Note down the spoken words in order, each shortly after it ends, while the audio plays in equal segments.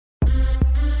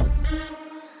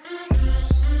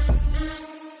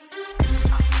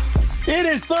It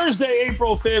is Thursday,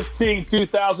 April 15,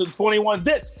 2021.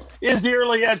 This is the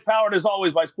Early Edge, powered as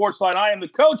always by Sportsline. I am the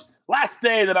coach. Last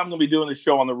day that I'm going to be doing the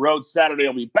show on the road. Saturday,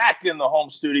 I'll be back in the home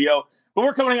studio. But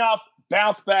we're coming off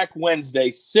Bounce Back Wednesday,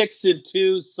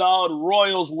 6-2, solid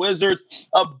Royals, Wizards,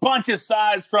 a bunch of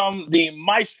sides from the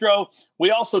Maestro.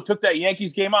 We also took that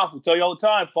Yankees game off. We tell you all the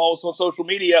time, follow us on social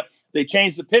media. They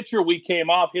changed the pitcher. We came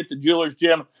off, hit the Jeweler's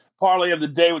Gym parlay of the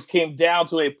day, which came down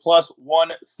to a plus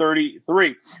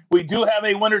 133. We do have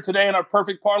a winner today in our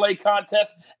perfect parlay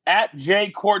contest at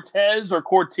J Cortez or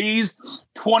Cortez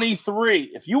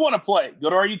 23. If you want to play,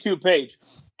 go to our YouTube page,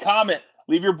 comment,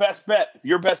 leave your best bet. If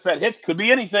your best bet hits, could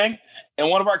be anything, and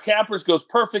one of our cappers goes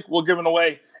perfect, we'll give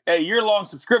away a year-long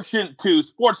subscription to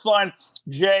Sportsline.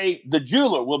 Jay, the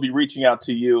jeweler, will be reaching out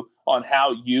to you on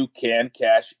how you can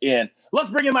cash in. Let's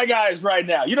bring in my guys right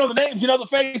now. You know the names, you know the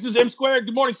faces. M Squared,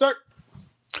 good morning, sir.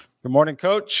 Good morning,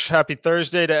 Coach. Happy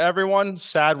Thursday to everyone.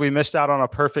 Sad we missed out on a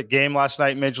perfect game last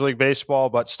night in Major League Baseball,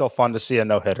 but still fun to see a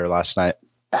no-hitter last night.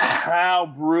 How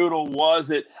brutal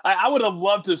was it? I would have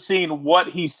loved to have seen what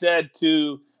he said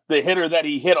to the hitter that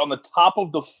he hit on the top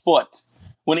of the foot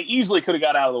when he easily could have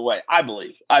got out of the way. I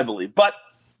believe. But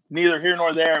neither here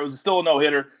nor there. It was still a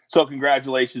no-hitter, so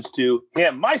congratulations to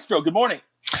him. Maestro, good morning.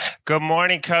 Good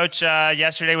morning, Coach.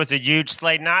 Yesterday was a huge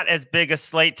slate. Not as big a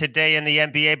slate today in the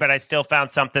NBA, but I still found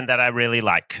something that I really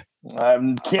like.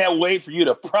 I can't wait for you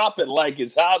to prop it like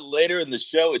it's hot later in the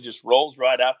show. It just rolls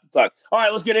right out the tongue. All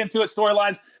right, let's get into it.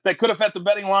 Storylines that could affect the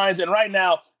betting lines. And right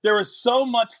now, there is so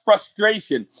much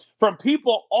frustration from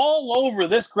people all over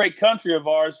this great country of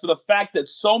ours for the fact that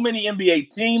so many NBA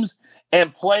teams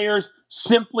and players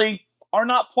simply are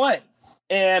not playing.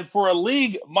 And for a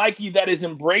league, Mikey, that is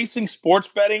embracing sports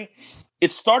betting,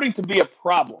 it's starting to be a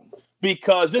problem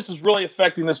because this is really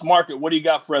affecting this market. What do you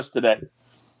got for us today?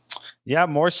 Yeah,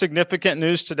 more significant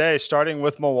news today, starting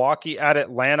with Milwaukee at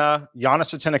Atlanta.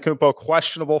 Giannis Antetokounmpo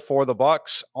questionable for the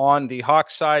Bucks. On the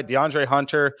Hawks side, DeAndre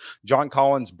Hunter, John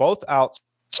Collins, both out.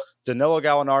 Danilo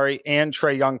Gallinari and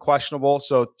Trae Young questionable.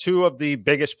 So two of the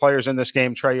biggest players in this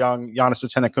game, Trae Young, Giannis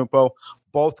Antetokounmpo,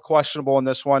 both questionable in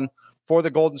this one. For the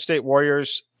Golden State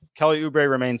Warriors, Kelly Oubre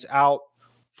remains out.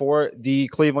 For the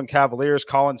Cleveland Cavaliers,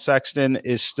 Colin Sexton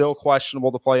is still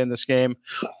questionable to play in this game.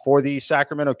 For the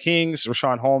Sacramento Kings,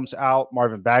 Rashawn Holmes out.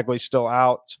 Marvin Bagley still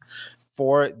out.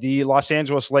 For the Los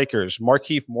Angeles Lakers,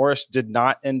 Markieff Morris did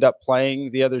not end up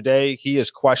playing the other day. He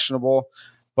is questionable,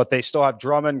 but they still have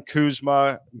Drummond,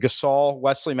 Kuzma, Gasol,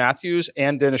 Wesley Matthews,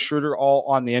 and Dennis Schroeder all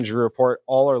on the injury report.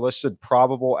 All are listed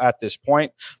probable at this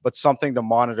point, but something to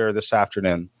monitor this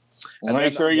afternoon. And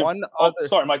make sure you.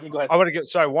 Sorry, Mikey, go ahead. I want to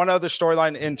get one other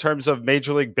storyline in terms of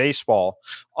Major League Baseball.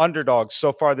 Underdogs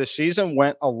so far this season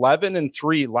went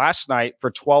 11-3 last night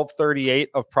for $12.38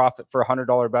 of profit for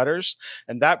 $100 bettors,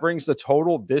 and that brings the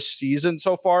total this season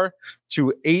so far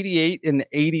to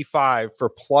 88-85 for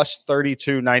plus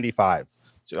 32.95.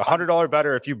 So $100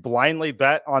 better if you blindly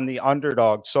bet on the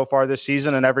underdog so far this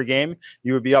season in every game,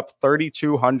 you would be up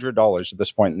 $3,200 at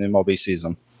this point in the MLB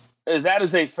season. That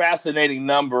is a fascinating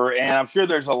number, and I'm sure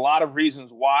there's a lot of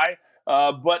reasons why,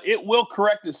 but it will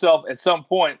correct itself at some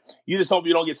point. You just hope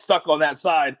you don't get stuck on that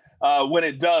side when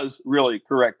it does really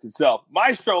correct itself.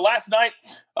 Maestro, last night,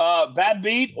 bad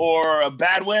beat or a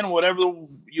bad win, whatever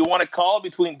you want to call it,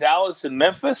 between Dallas and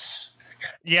Memphis?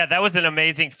 Yeah, that was an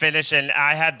amazing finish, and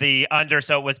I had the under,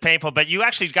 so it was painful. But you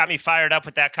actually got me fired up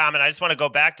with that comment. I just want to go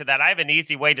back to that. I have an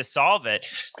easy way to solve it.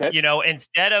 Okay. You know,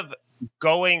 instead of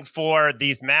going for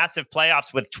these massive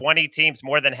playoffs with 20 teams,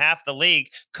 more than half the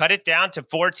league, cut it down to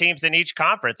 4 teams in each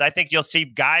conference. I think you'll see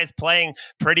guys playing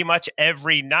pretty much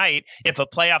every night if a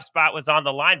playoff spot was on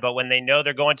the line. But when they know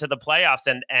they're going to the playoffs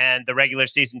and the regular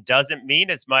season doesn't mean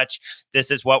as much,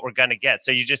 this is what we're going to get.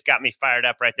 So you just got me fired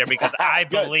up right there because I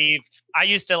believe I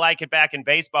used to like it back in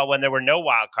baseball when there were no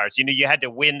wild cards. You know, you had to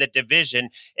win the division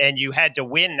and you had to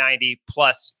win 90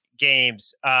 plus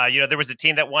games. There was a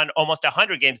team that won almost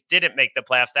 100 games, didn't make the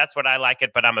playoffs. That's what I like it,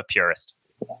 but I'm a purist.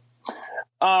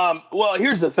 Well,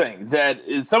 here's the thing, that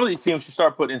some of these teams should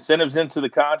start putting incentives into the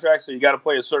contract, so you got to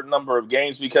play a certain number of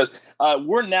games because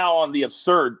we're now on the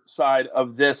absurd side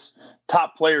of this.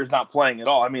 Top players not playing at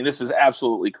all. I mean, this is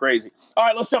absolutely crazy. All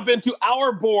right, let's jump into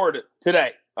our board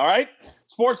today. All right,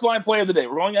 sports line play of the day.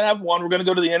 We're only going to have one. We're going to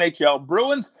go to the NHL.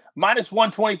 Bruins minus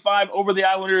 125 over the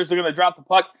Islanders. They're going to drop the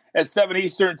puck at 7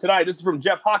 Eastern tonight. This is from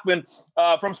Jeff Hockman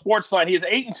from Sportsline. He is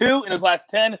 8-2 in his last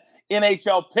 10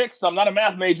 NHL picks. I'm not a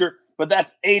math major, but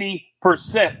that's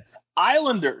 80%.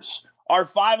 Islanders are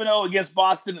 5-0 against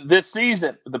Boston this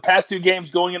season, with the past 2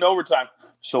 games going into overtime.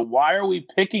 So why are we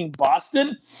picking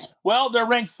Boston? Well, they're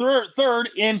ranked third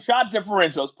in shot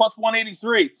differentials, plus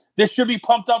 183. This should be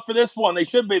pumped up for this one. They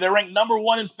should be. They're ranked number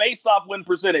 1 in face-off win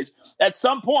percentage. At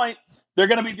some point, they're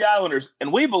going to beat the Islanders.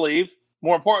 And we believe,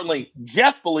 more importantly,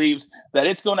 Jeff believes that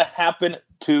it's going to happen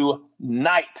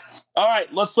tonight. All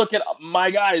right, let's look at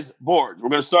my guys' boards. We're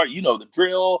going to start, you know the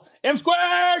drill. M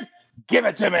squared, give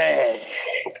it to me.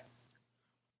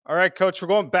 All right, Coach, we're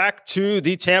going back to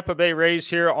the Tampa Bay Rays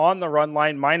here on the run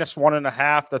line, minus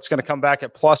 1.5. That's going to come back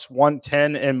at plus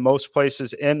 110 in most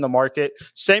places in the market.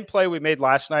 Same play we made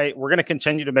last night. We're going to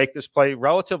continue to make this play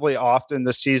relatively often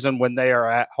this season when they are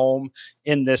at home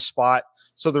in this spot.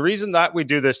 So the reason that we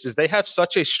do this is they have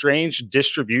such a strange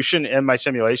distribution in my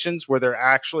simulations where they're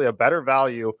actually a better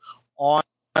value on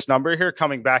this number here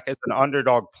coming back as an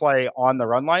underdog play on the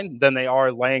run line than they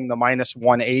are laying the minus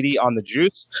 180 on the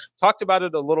juice. Talked about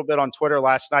it a little bit on Twitter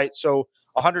last night. So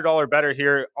 $100 better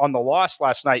here on the loss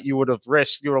last night. You would have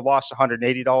lost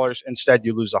 $180. Instead,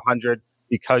 you lose $100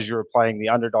 because you were playing the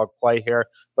underdog play here.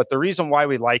 But the reason why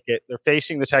we like it, they're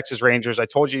facing the Texas Rangers. I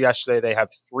told you yesterday they have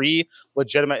 3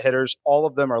 legitimate hitters. All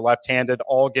of them are left-handed,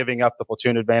 all giving up the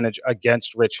platoon advantage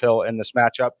against Rich Hill in this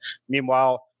matchup.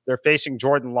 Meanwhile, they're facing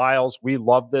Jordan Lyles. We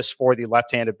love this for the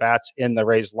left-handed bats in the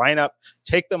Rays lineup.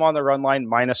 Take them on the run line,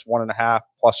 minus 1.5,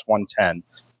 plus 110.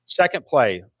 Second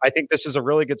play, I think this is a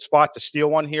really good spot to steal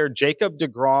one here. Jacob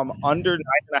deGrom under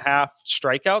 9.5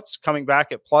 strikeouts coming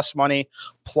back at plus money,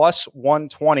 plus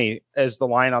 120 is the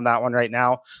line on that one right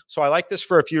now. So I like this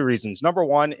for a few reasons. Number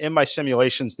one, in my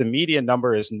simulations, the median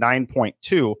number is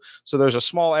 9.2. So there's a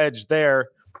small edge there.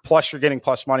 Plus, you're getting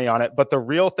plus money on it. But the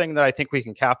real thing that I think we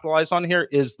can capitalize on here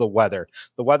is the weather.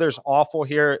 The weather's awful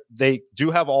here. They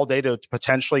do have all day to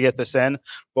potentially get this in,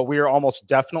 but we are almost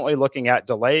definitely looking at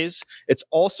delays. It's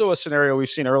also a scenario we've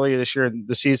seen earlier this year in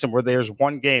the season where there's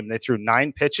one game, they threw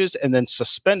 9 pitches and then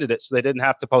suspended it so they didn't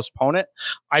have to postpone it.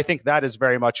 I think that is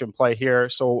very much in play here.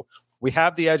 So we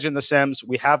have the edge in the sims.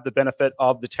 We have the benefit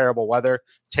of the terrible weather.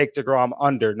 Take deGrom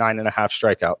under 9.5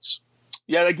 strikeouts.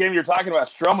 Yeah, that game you're talking about,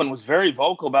 Stroman was very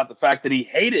vocal about the fact that he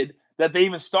hated that they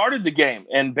even started the game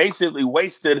and basically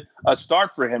wasted a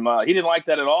start for him. He didn't like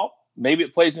that at all. Maybe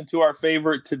it plays into our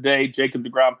favor today. Jacob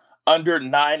deGrom under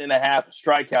 9.5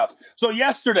 strikeouts. So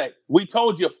yesterday, we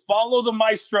told you, follow the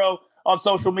maestro on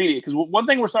social media, because one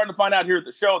thing we're starting to find out here at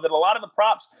the show, that a lot of the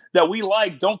props that we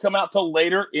like don't come out till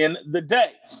later in the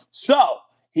day. So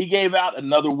he gave out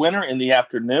another winner in the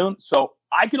afternoon. So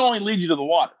I can only lead you to the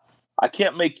water. I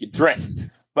can't make you drink.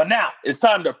 But now it's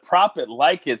time to prop it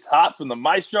like it's hot from the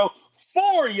Maestro.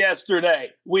 4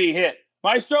 yesterday we hit.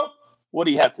 Maestro, what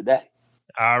do you have today?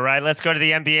 All right, let's go to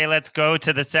the NBA. Let's go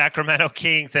to the Sacramento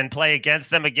Kings and play against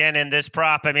them again in this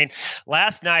prop. I mean,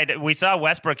 last night we saw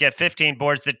Westbrook get 15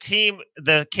 boards.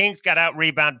 The Kings got out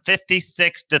rebound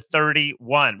 56-31.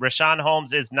 Rashawn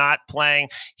Holmes is not playing.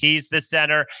 He's the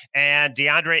center. And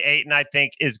DeAndre Ayton, I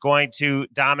think, is going to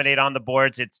dominate on the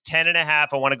boards. It's 10.5.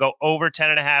 I want to go over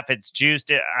 10.5. It's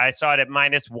juiced. I saw it at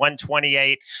minus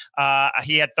 128.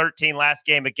 He had 13 last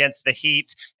game against the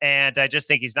Heat. And I just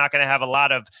think he's not going to have a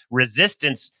lot of resistance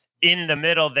in the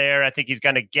middle there. I think he's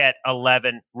going to get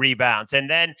 11 rebounds. And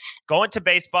then going to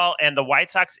baseball and the White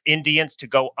Sox Indians to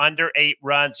go under 8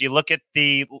 runs. You look at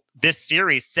this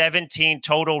series, 17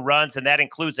 total runs, and that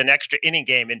includes an extra inning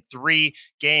game in 3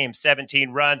 games,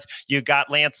 17 runs. You've got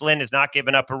Lance Lynn has not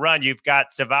given up a run. You've got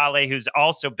Savale, who's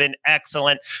also been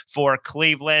excellent for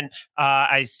Cleveland.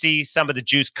 I see some of the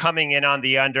juice coming in on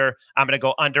the under. I'm going to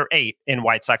go under 8 in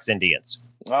White Sox Indians.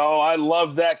 Oh, I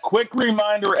love that. Quick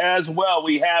reminder as well.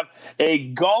 We have a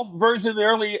golf version of the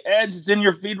early edge. It's in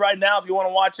your feed right now if you want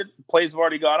to watch it. The plays have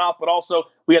already gone off, but also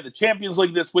we have the Champions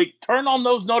League this week. Turn on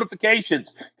those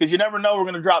notifications because you never know. We're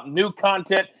going to drop new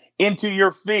content into your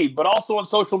feed, but also on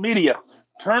social media.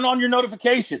 Turn on your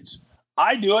notifications.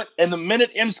 I do it. And the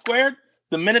minute M squared,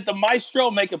 the minute the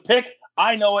Maestro make a pick,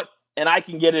 I know it and I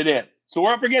can get it in. So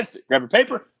we're up against it. Grab your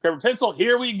paper, grab your pencil.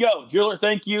 Here we go. Jeweler,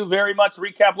 thank you very much. The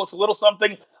recap looks a little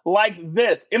something like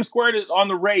this. M squared is on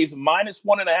the Rays, minus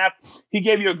 1.5. He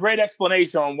gave you a great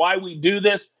explanation on why we do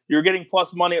this. You're getting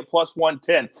plus money at plus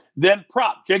 110. Then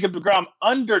prop, Jacob deGrom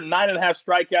under 9.5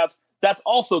 strikeouts. That's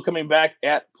also coming back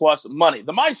at plus money.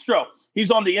 The Maestro, he's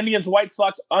on the Indians White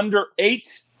Sox under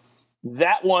 8.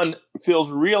 That one feels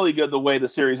really good the way the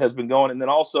series has been going. And then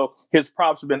also his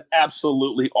props have been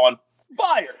absolutely on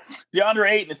fire.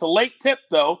 DeAndre Ayton, it's a late tip,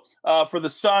 though, for the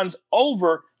Suns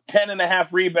over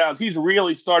 10.5 rebounds. He's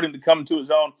really starting to come to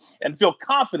his own and feel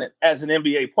confident as an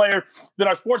NBA player. Then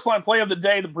our Sportsline play of the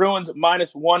day, the Bruins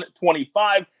minus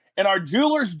 125. And our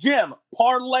Jeweler's Gym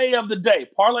parlay of the day.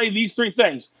 Parlay these 3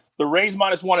 things. the Rays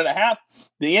 -1.5,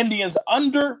 the Indians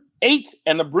under 8,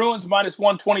 and the Bruins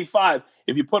 -125.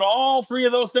 If you put all three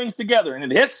of those things together and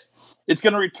it hits, it's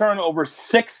going to return over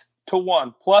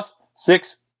 6-1, plus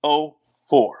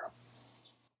 604.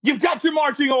 You've got your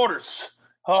marching orders.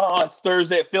 Oh, it's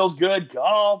Thursday. It feels good.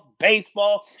 Golf,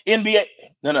 baseball, NBA.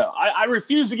 No. I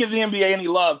refuse to give the NBA any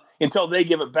love until they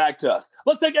give it back to us.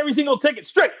 Let's take every single ticket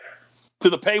straight to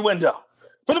the pay window.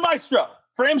 For the maestro,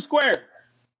 for M Squared,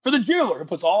 for the jeweler who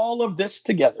puts all of this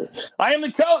together. I am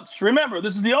the coach. Remember,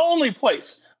 this is the only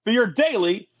place for your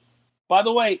daily, by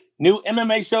the way, new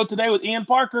MMA show today with Ian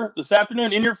Parker this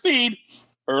afternoon in your feed,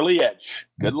 Early Edge.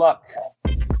 Good luck.